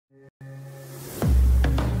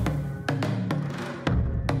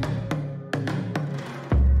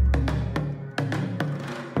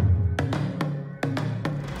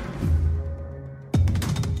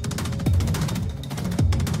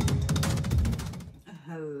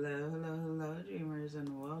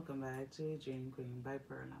welcome back to Dream Queen by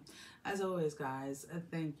Perla. As always, guys,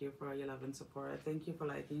 thank you for your love and support. Thank you for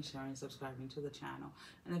liking, sharing, subscribing to the channel.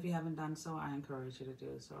 And if you haven't done so, I encourage you to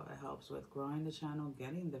do so. It helps with growing the channel,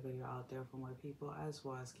 getting the video out there for more people, as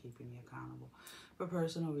well as keeping me accountable. For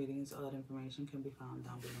personal readings, all that information can be found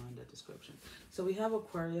down below in the description. So we have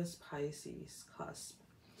Aquarius Pisces Cusp.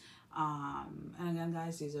 And again,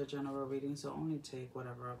 guys, these are general readings, so only take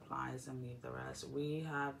whatever applies and leave the rest. We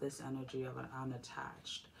have this energy of an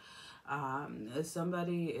unattached.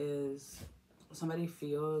 Somebody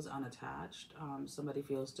feels unattached. Somebody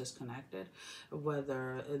feels disconnected.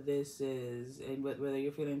 Whether whether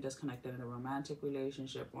you're feeling disconnected in a romantic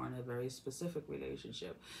relationship or in a very specific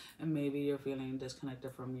relationship, and maybe you're feeling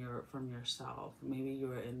disconnected from yourself. Maybe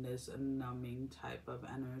you're in this numbing type of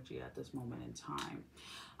energy at this moment in time.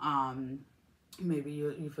 Maybe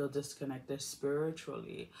you feel disconnected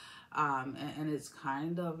spiritually, and it's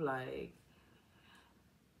kind of like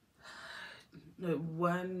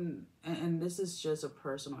and this is just a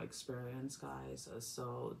personal experience, guys,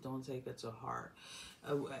 so don't take it to heart.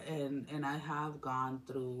 And I have gone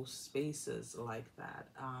through spaces like that,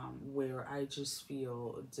 where I just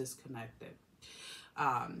feel disconnected,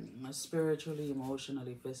 spiritually,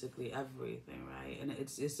 emotionally, physically, everything, right? And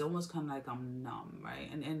it's almost kind of like I'm numb, right?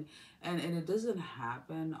 And it doesn't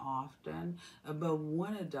happen often, but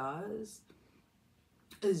when it does,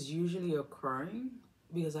 is usually occurring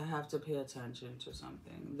because I have to pay attention to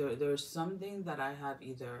something. There's something that I have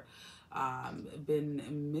either been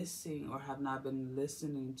missing or have not been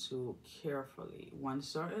listening to carefully when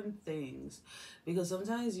certain things, because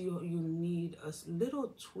sometimes you need a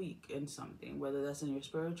little tweak in something, whether that's in your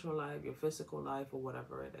spiritual life, your physical life, or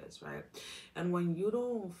whatever it is, right? And when you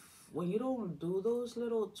don't do those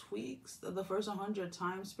little tweaks the first 100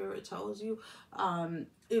 times, spirit tells you,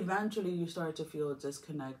 eventually you start to feel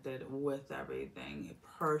disconnected with everything.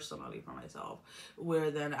 Personally, for myself,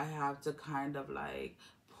 where then I have to kind of like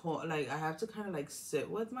sit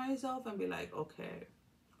with myself and be like, okay,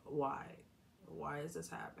 why is this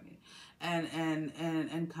happening,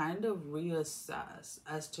 and kind of reassess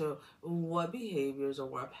as to what behaviors or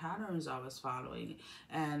what patterns I was following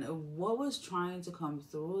and what was trying to come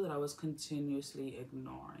through that I was continuously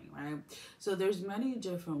ignoring, right? So there's many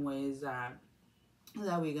different ways that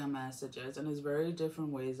we get messages, and there's very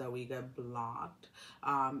different ways that we get blocked,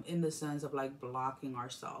 in the sense of like blocking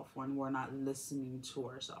ourselves when we're not listening to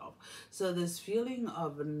ourselves. So this feeling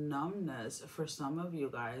of numbness for some of you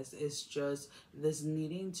guys is just this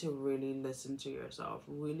needing to really listen to yourself,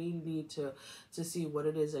 really need to see what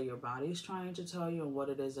it is that your body is trying to tell you and what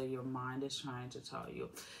it is that your mind is trying to tell you.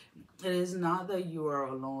 It is not that you are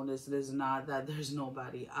alone. It is not that there's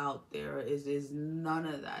nobody out there. It is none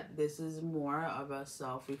of that. This is more of a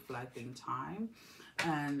self-reflecting time.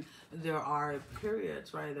 And there are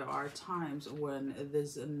periods, right? There are times when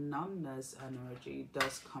this numbness energy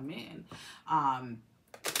does come in.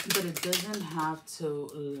 But it doesn't have to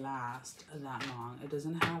last that long. It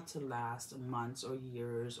doesn't have to last months or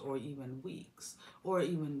years or even weeks or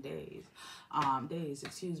even days.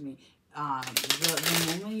 The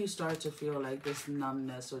moment you start to feel like this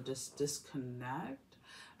numbness or this disconnect,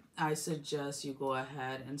 I suggest you go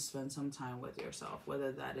ahead and spend some time with yourself,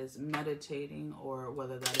 whether that is meditating or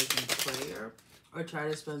whether that is in prayer, or try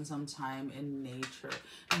to spend some time in nature.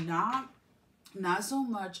 Not so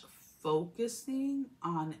much focusing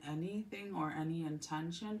on anything or any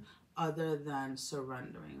intention other than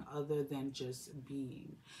surrendering, other than just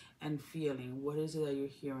being and feeling. What is it that you're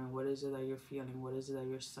hearing? What is it that you're feeling? What is it that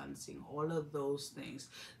you're sensing? All of those things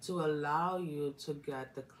to allow you to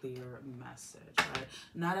get the clear message, right?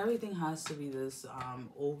 Not everything has to be this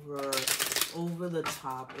over the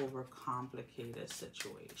top, over complicated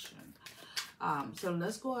situation. So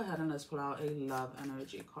let's go ahead and let's pull out a love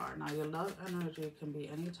energy card. Now, your love energy can be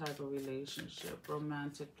any type of relationship,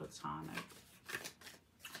 romantic, platonic,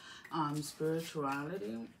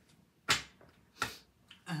 spirituality,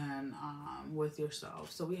 and with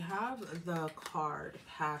yourself. So we have the card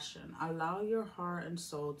passion. Allow your heart and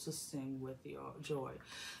soul to sing with your joy.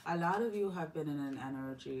 A lot of you have been in an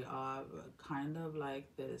energy of kind of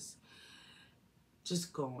like this,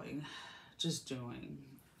 just going, just doing,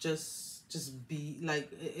 just be like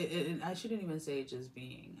I shouldn't even say just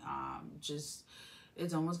being,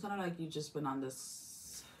 it's almost kind of like you've just been on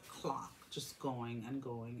this clock, just going and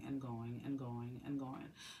going and going and going and going,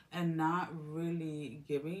 and not really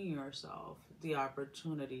giving yourself the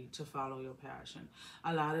opportunity to follow your passion.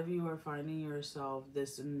 A lot of you are finding yourself,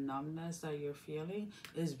 this numbness that you're feeling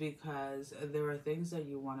is because there are things that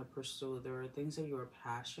you want to pursue, there are things that you're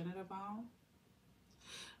passionate about,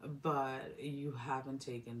 but you haven't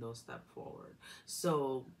taken those steps forward.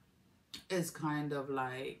 So is kind of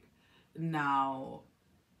like now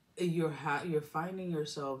you're finding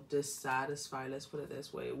yourself dissatisfied, let's put it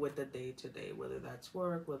this way, with the day to day, whether that's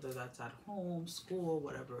work, whether that's at home, school,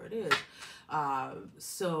 whatever it is.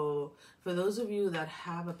 So for those of you that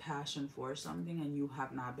have a passion for something and you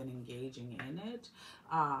have not been engaging in it,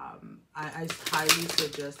 I highly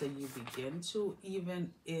suggest that you begin to,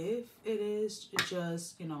 even if it is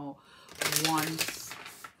just, once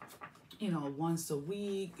once a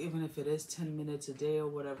week, even if it is 10 minutes a day or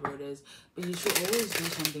whatever it is. But you should always do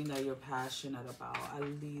something that you're passionate about, at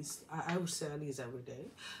least, I would say at least every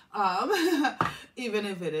day. Even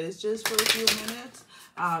if it is just for a few minutes,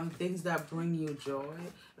 things that bring you joy.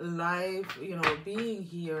 Life, being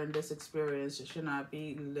here in this experience should not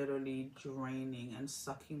be literally draining and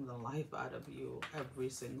sucking the life out of you every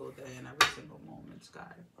single day and every single moment,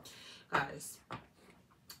 guys.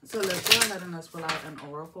 So let's go ahead and let's pull out an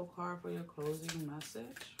oracle card for your closing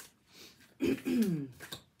message.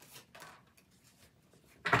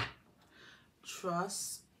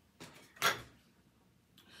 Trust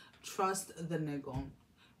the niggle.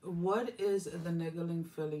 What is the niggling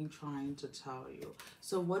feeling trying to tell you?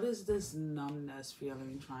 So what is this numbness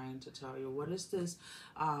feeling trying to tell you? What is this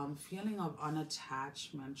feeling of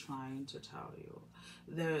unattachment trying to tell you?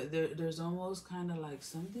 There's almost kind of like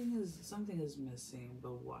something is missing,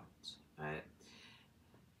 but what, right?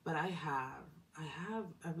 But I have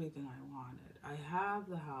everything I wanted. I have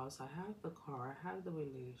the house, I have the car, I have the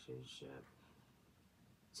relationship.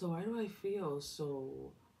 So why do I feel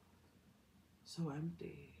so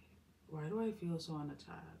empty? Why do I feel so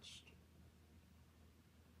unattached?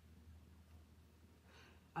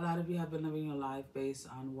 A lot of you have been living your life based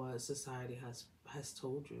on what society has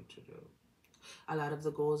told you to do. A lot of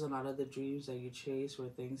the goals, a lot of the dreams that you chase were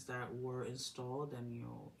things that were installed in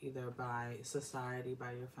you, either by society,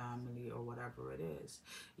 by your family, or whatever it is.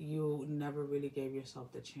 You never really gave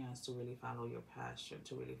yourself the chance to really follow your passion,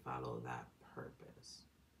 to really follow that purpose.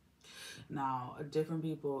 Now, different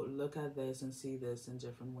people look at this and see this in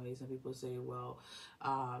different ways, and people say, well,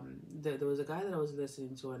 there was a guy that I was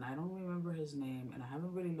listening to, and I don't remember his name, and I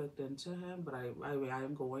haven't really looked into him, but I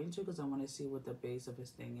am going to, because I want to see what the base of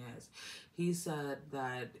his thing is. He said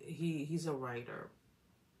that he's a writer,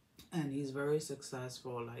 and he's very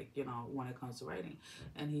successful, like, when it comes to writing.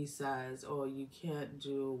 And he says, oh, you can't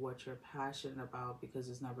do what you're passionate about because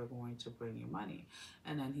it's never going to bring you money.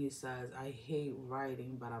 And then he says, I hate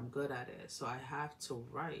writing, but I'm good at it, so I have to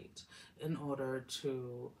write in order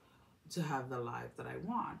to have the life that I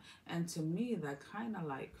want. And to me, that kind of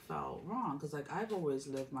like felt wrong, because like I've always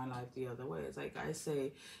lived my life the other way. It's like I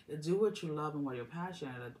say, do what you love and what you're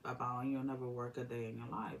passionate about, and you'll never work a day in your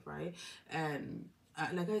life, right? And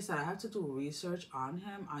like I said, I have to do research on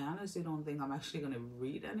him. I honestly don't think I'm actually going to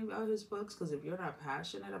read any of his books, because if you're not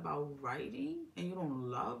passionate about writing and you don't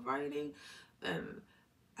love writing, then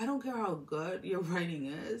I don't care how good your writing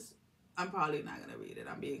is, I'm probably not going to read it.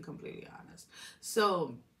 I'm being completely honest.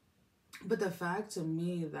 So, but the fact to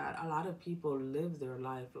me that a lot of people live their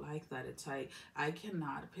life like that, it's like I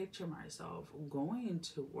cannot picture myself going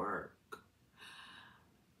to work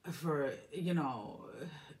for,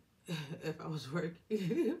 if I was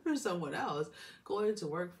working for someone else, going to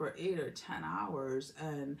work for 8 or 10 hours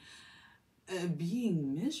and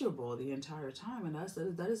being miserable the entire time. And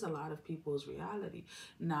that is a lot of people's reality.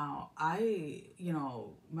 Now,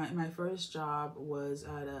 my first job was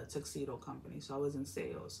at a tuxedo company, so I was in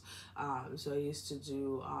sales. So I used to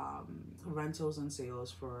do rentals and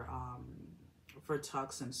sales for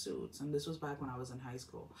tux and suits, and this was back when I was in high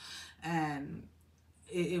school. And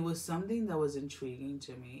it was something that was intriguing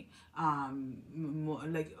to me.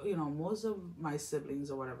 Most of my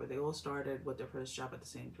siblings or whatever, they all started with their first job at the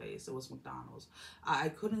same place. It was McDonald's. I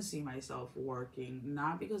couldn't see myself working,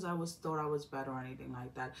 not because I thought I was better or anything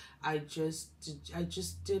like that. I just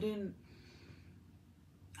didn't.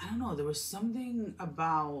 I don't know. There was something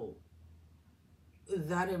about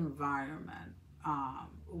that environment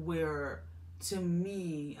where, to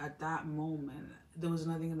me, at that moment, there was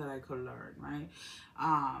nothing that I could learn, right?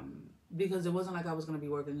 Because it wasn't like I was going to be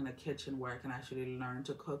working in a kitchen where I can actually learn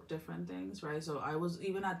to cook different things, right? So I was,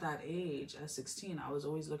 even at that age, at 16, I was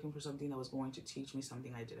always looking for something that was going to teach me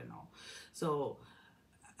something I didn't know. So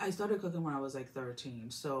I started cooking when I was like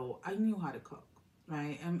 13, so I knew how to cook,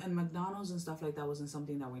 right? And McDonald's and stuff like that wasn't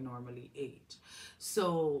something that we normally ate.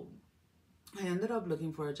 So I ended up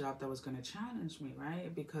looking for a job that was going to challenge me,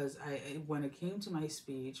 right? Because when it came to my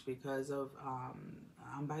speech, because of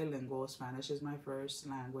I'm bilingual, Spanish is my first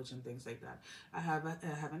language and things like that. I have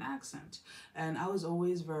an accent, and I was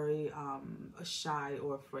always very shy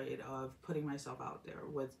or afraid of putting myself out there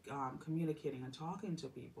with communicating and talking to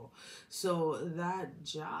people. So that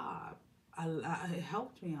job, it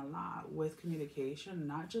helped me a lot with communication,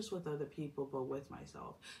 not just with other people, but with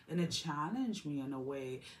myself. And it challenged me in a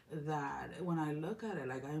way that when I look at it,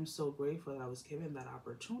 like I am so grateful that I was given that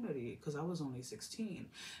opportunity because I was only 16.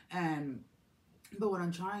 And but what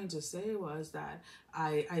I'm trying to say was that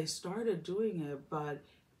I started doing it, but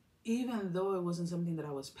even though it wasn't something that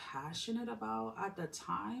I was passionate about at the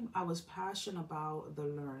time, I was passionate about the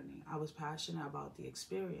learning. I was passionate about the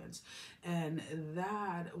experience. And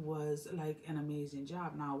that was like an amazing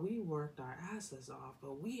job. Now, we worked our asses off,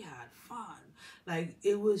 but we had fun. Like,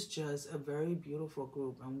 it was just a very beautiful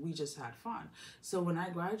group, and we just had fun. So, when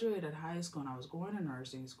I graduated high school and I was going to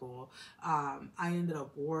nursing school, I ended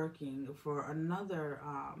up working for another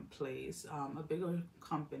place, a bigger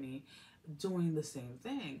company, doing the same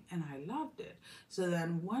thing, and I loved it. So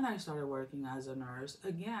then when I started working as a nurse,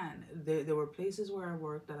 again, there were places where I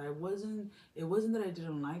worked that it wasn't that I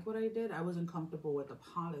didn't like what I did, I wasn't comfortable with the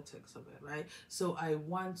politics of it, right? So I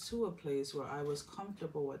went to a place where I was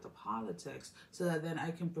comfortable with the politics so that then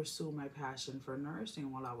I can pursue my passion for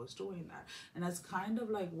nursing while I was doing that. And that's kind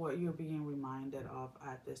of like what you're being reminded of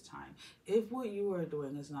at this time. If what you are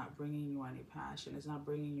doing is not bringing you any passion, it's not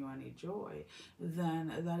bringing you any joy,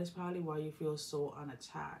 then that is probably why you feel so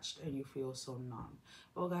unattached and you feel so numb.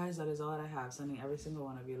 Well, guys, that is all that I have. Sending every single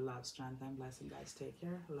one of you love, strength, and blessing. Guys, take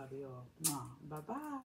care. Love you all. Bye bye.